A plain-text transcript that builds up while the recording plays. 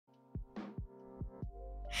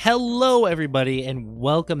Hello everybody and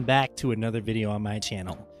welcome back to another video on my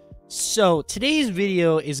channel. So today's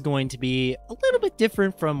video is going to be a little bit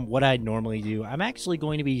different from what I normally do. I'm actually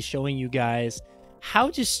going to be showing you guys how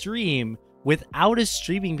to stream without a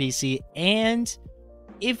streaming PC, and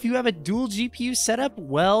if you have a dual GPU setup,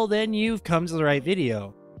 well then you've come to the right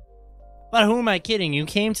video. But who am I kidding? You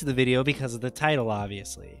came to the video because of the title,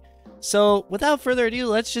 obviously. So without further ado,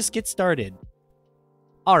 let's just get started.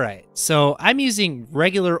 Alright, so I'm using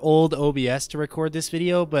regular old OBS to record this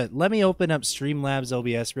video, but let me open up Streamlabs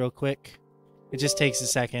OBS real quick. It just takes a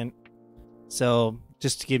second. So,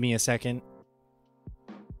 just give me a second.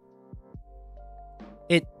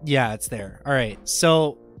 Yeah, it's there. Alright,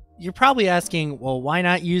 so you're probably asking, well, why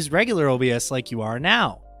not use regular OBS like you are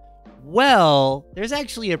now? Well, there's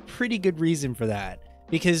actually a pretty good reason for that.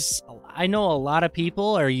 Because I know a lot of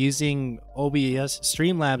people are using OBS,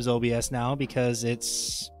 Streamlabs OBS now, because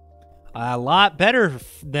it's a lot better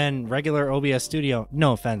than regular OBS Studio.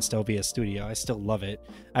 No offense to OBS Studio, I still love it.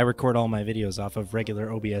 I record all my videos off of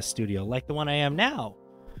regular OBS Studio, like the one I am now.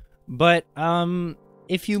 But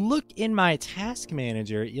if you look in my task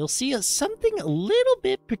manager, you'll see something a little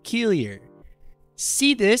bit peculiar.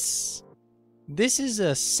 See this? This is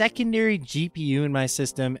a secondary GPU in my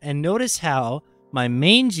system, and notice how my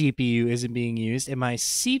main GPU isn't being used and my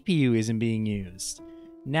CPU isn't being used.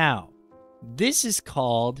 Now, this is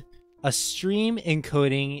called a stream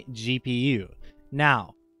encoding GPU.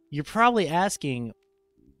 Now, you're probably asking,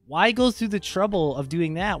 why go through the trouble of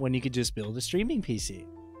doing that when you could just build a streaming PC?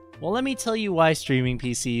 Well, let me tell you why streaming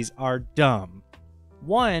PCs are dumb.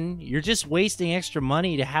 One, you're just wasting extra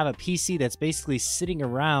money to have a PC that's basically sitting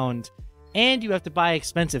around, and you have to buy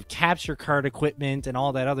expensive capture card equipment and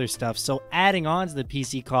all that other stuff. So adding on to the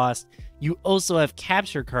PC cost, you also have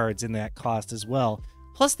capture cards in that cost as well.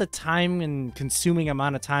 Plus the time and consuming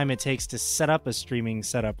amount of time it takes to set up a streaming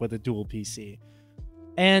setup with a dual PC.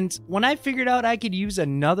 And when I figured out I could use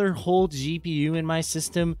another whole GPU in my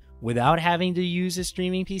system without having to use a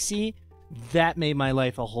streaming PC, that made my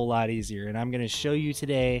life a whole lot easier. And I'm going to show you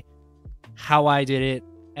today how I did it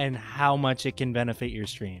and how much it can benefit your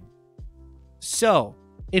stream. So,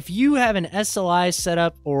 if you have an SLI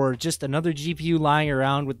setup or just another GPU lying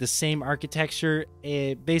around with the same architecture,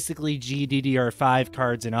 basically GDDR5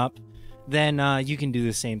 cards and up, then you can do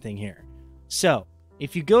the same thing here. So,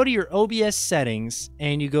 if you go to your OBS settings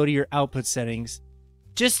and you go to your output settings,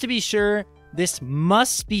 just to be sure, this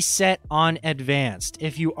must be set on advanced.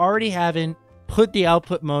 If you already haven't, put the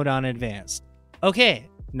output mode on advanced. Okay,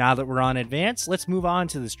 now that we're on advanced, let's move on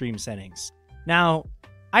to the stream settings. Now,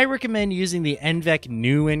 I recommend using the NVENC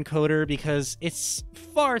New encoder because it's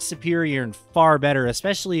far superior and far better,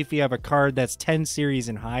 especially if you have a card that's 10 series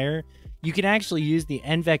and higher. You can actually use the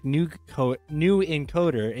NVENC New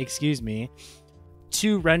encoder,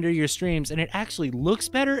 to render your streams, and it actually looks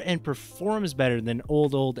better and performs better than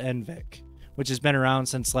old NVENC, which has been around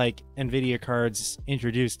since like NVIDIA cards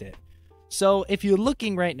introduced it. So if you're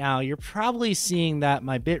looking right now, you're probably seeing that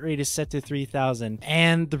my bitrate is set to 3000.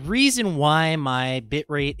 And the reason why my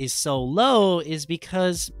bitrate is so low is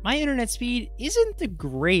because my internet speed isn't the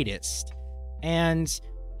greatest. And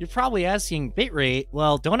you're probably asking, bitrate,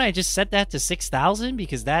 well, don't I just set that to 6000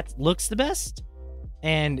 because that looks the best?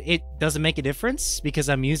 And it doesn't make a difference because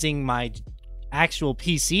I'm using my actual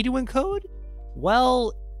PC to encode?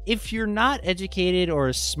 Well, if you're not educated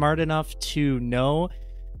or smart enough to know,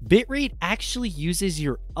 bitrate actually uses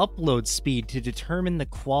your upload speed to determine the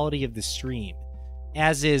quality of the stream,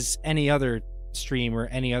 as is any other stream or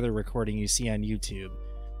any other recording you see on YouTube.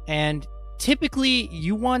 And typically,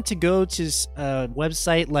 you want to go to a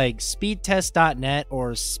website like speedtest.net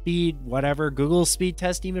or speed whatever, Google Speed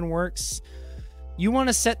Test even works. You want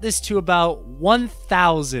to set this to about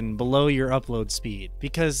 1000 below your upload speed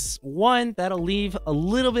because, one, that'll leave a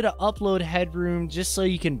little bit of upload headroom just so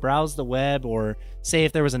you can browse the web, or say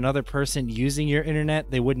if there was another person using your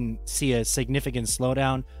internet, they wouldn't see a significant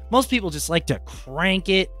slowdown. Most people just like to crank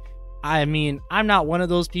it. I mean, I'm not one of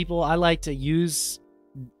those people. I like to use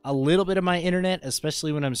a little bit of my internet,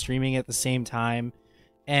 especially when I'm streaming at the same time,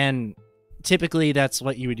 and typically that's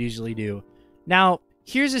what you would usually do. Now,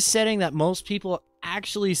 here's a setting that most people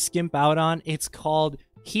actually skimp out on. It's called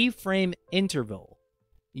keyframe interval.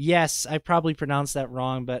 Yes, I probably pronounced that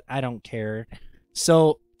wrong, but I don't care.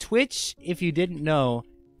 So Twitch, if you didn't know,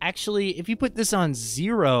 actually, if you put this on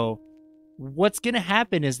 0, what's going to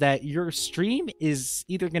happen is that your stream is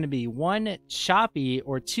either going to be 1, choppy,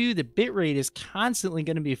 or 2, the bitrate is constantly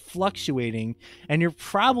going to be fluctuating, and you're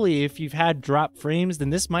probably, if you've had drop frames,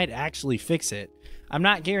 then this might actually fix it. I'm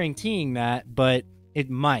not guaranteeing that, but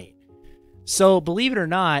it might. So believe it or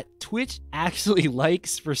not, Twitch actually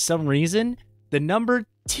likes, for some reason, the number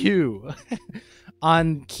 2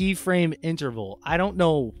 on keyframe interval. I don't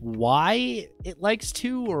know why it likes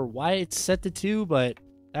 2 or why it's set to 2, but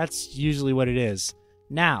that's usually what it is.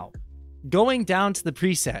 Now, going down to the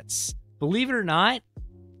presets, believe it or not,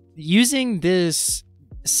 using this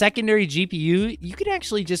secondary GPU, you can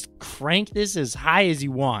actually just crank this as high as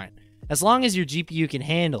you want, as long as your GPU can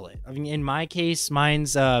handle it. I mean, in my case,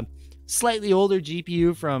 mine's a slightly older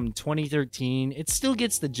GPU from 2013. It still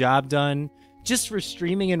gets the job done. Just for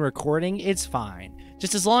streaming and recording, it's fine.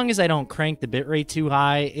 Just as long as I don't crank the bitrate too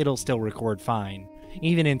high, it'll still record fine,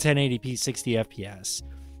 even in 1080p 60 FPS.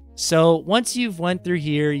 So once you've went through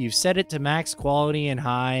here, you've set it to max quality and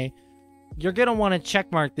high, you're going to want to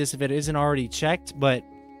checkmark this if it isn't already checked, but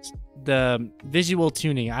the visual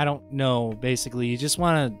tuning, I don't know, basically. You just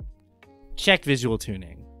want to check visual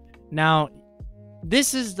tuning. Now,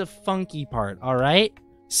 this is the funky part, all right?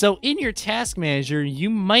 So in your task manager,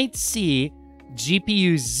 you might see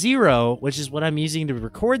GPU 0, which is what I'm using to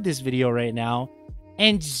record this video right now,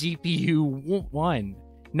 and GPU 1.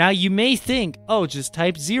 Now, you may think, oh, just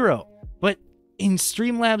type 0, but in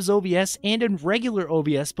Streamlabs OBS and in regular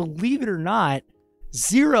OBS, believe it or not,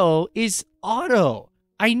 0 is auto.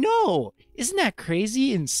 I know. Isn't that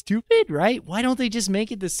crazy and stupid, right? Why don't they just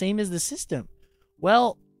make it the same as the system?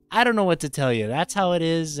 Well, I don't know what to tell you. That's how it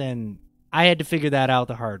is, and I had to figure that out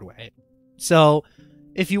the hard way. So,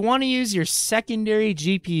 if you want to use your secondary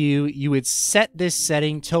GPU, you would set this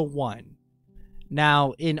setting to 1.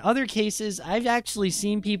 Now, in other cases, I've actually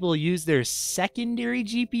seen people use their secondary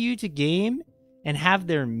GPU to game and have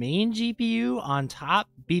their main GPU on top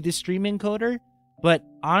be the stream encoder. But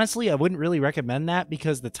honestly, I wouldn't really recommend that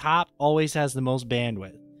because the top always has the most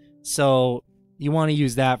bandwidth. So you want to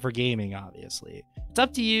use that for gaming, obviously. It's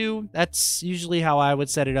up to you. That's usually how I would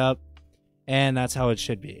set it up, and that's how it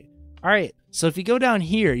should be. All right, so if you go down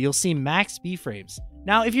here, you'll see max B-frames.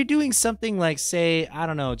 Now, if you're doing something like, say, I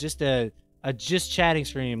don't know, just a just chatting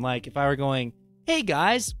stream, like if I were going, hey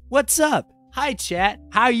guys, what's up? Hi chat,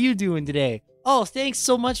 how are you doing today? Oh, thanks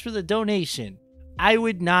so much for the donation. I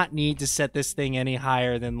would not need to set this thing any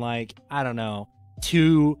higher than, like, I don't know,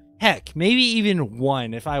 2, heck, maybe even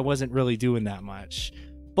 1 if I wasn't really doing that much.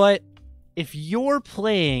 But if you're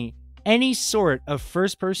playing any sort of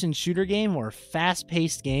first-person shooter game or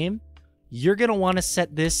fast-paced game, you're going to want to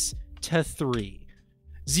set this to 3.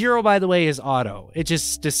 0, by the way, is auto. It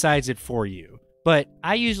just decides it for you. But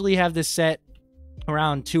I usually have this set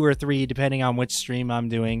around 2 or 3, depending on which stream I'm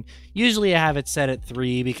doing. Usually I have it set at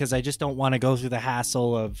 3 because I just don't want to go through the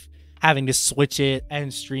hassle of having to switch it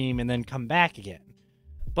and stream and then come back again.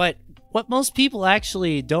 But what most people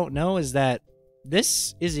actually don't know is that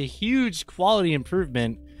this is a huge quality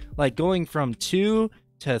improvement. Like going from 2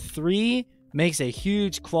 to 3 makes a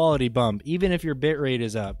huge quality bump, even if your bitrate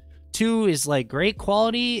is up. 2 is like great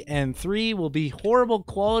quality, and 3 will be horrible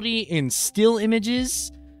quality in still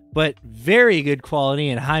images, but very good quality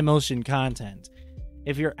in high motion content.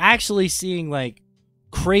 If you're actually seeing like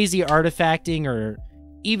crazy artifacting or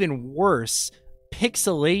even worse,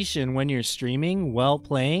 pixelation when you're streaming while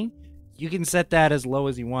playing, you can set that as low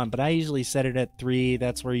as you want, but I usually set it at 3.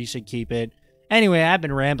 That's where you should keep it. Anyway, I've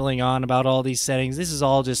been rambling on about all these settings. This is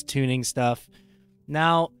all just tuning stuff.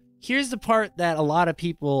 Now, here's the part that a lot of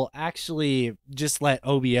people actually just let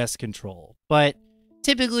OBS control. But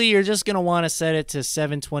typically, you're just going to want to set it to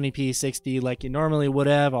 720p 60 like you normally would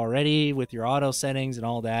have already with your auto settings and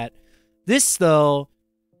all that. This, though,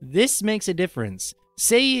 this makes a difference.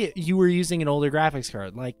 Say you were using an older graphics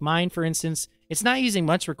card, like mine, for instance. It's not using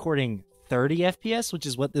much recording 30 FPS, which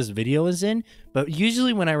is what this video is in. But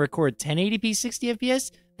usually when I record 1080p 60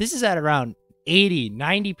 FPS, this is at around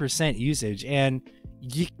 80-90% usage. And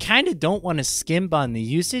you kind of don't want to skimp on the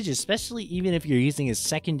usage, especially even if you're using a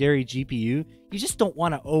secondary GPU. You just don't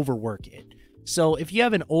want to overwork it. So if you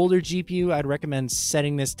have an older GPU, I'd recommend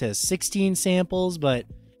setting this to 16 samples. But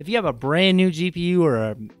if you have a brand new GPU or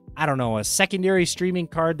a secondary streaming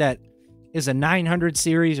card that is a 900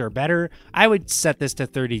 series or better, I would set this to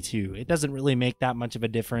 32. It doesn't really make that much of a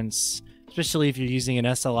difference, especially if you're using an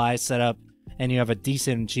SLI setup and you have a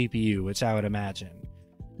decent GPU, which I would imagine.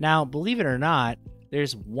 Now, believe it or not,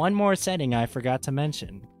 there's one more setting I forgot to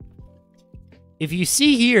mention. If you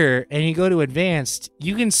see here and you go to advanced,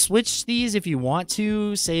 you can switch these if you want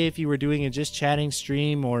to. Say if you were doing a just chatting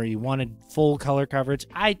stream or you wanted full color coverage.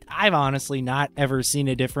 I've honestly not ever seen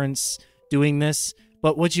a difference doing this.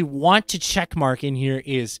 But what you want to check mark in here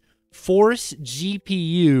is force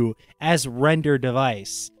GPU as render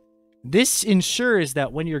device. This ensures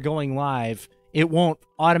that when you're going live, it won't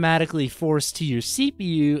automatically force to your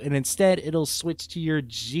CPU, and instead it'll switch to your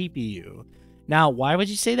GPU. Now, why would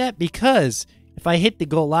you say that? Because if I hit the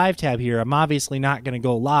Go Live tab here, I'm obviously not going to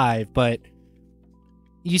go live, but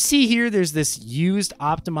you see here there's this used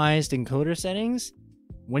optimized encoder settings.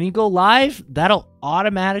 When you go live, that'll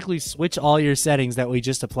automatically switch all your settings that we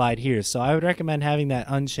just applied here. So I would recommend having that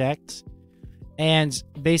unchecked. And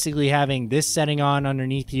basically having this setting on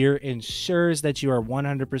underneath here ensures that you are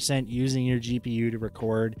 100% using your GPU to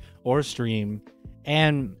record or stream.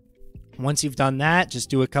 And once you've done that, just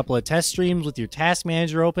do a couple of test streams with your task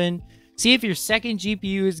manager open. See if your second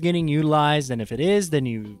GPU is getting utilized, and if it is, then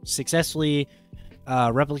you successfully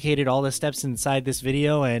replicated all the steps inside this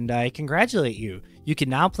video, and I congratulate you. You can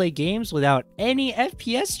now play games without any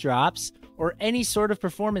FPS drops or any sort of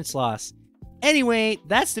performance loss. Anyway,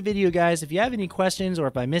 that's the video, guys. If you have any questions or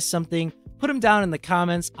if I missed something, put them down in the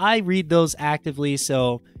comments. I read those actively,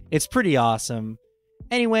 so it's pretty awesome.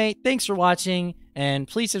 Anyway, thanks for watching, and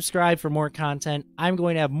please subscribe for more content. I'm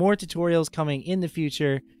going to have more tutorials coming in the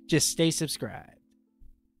future. Just stay subscribed.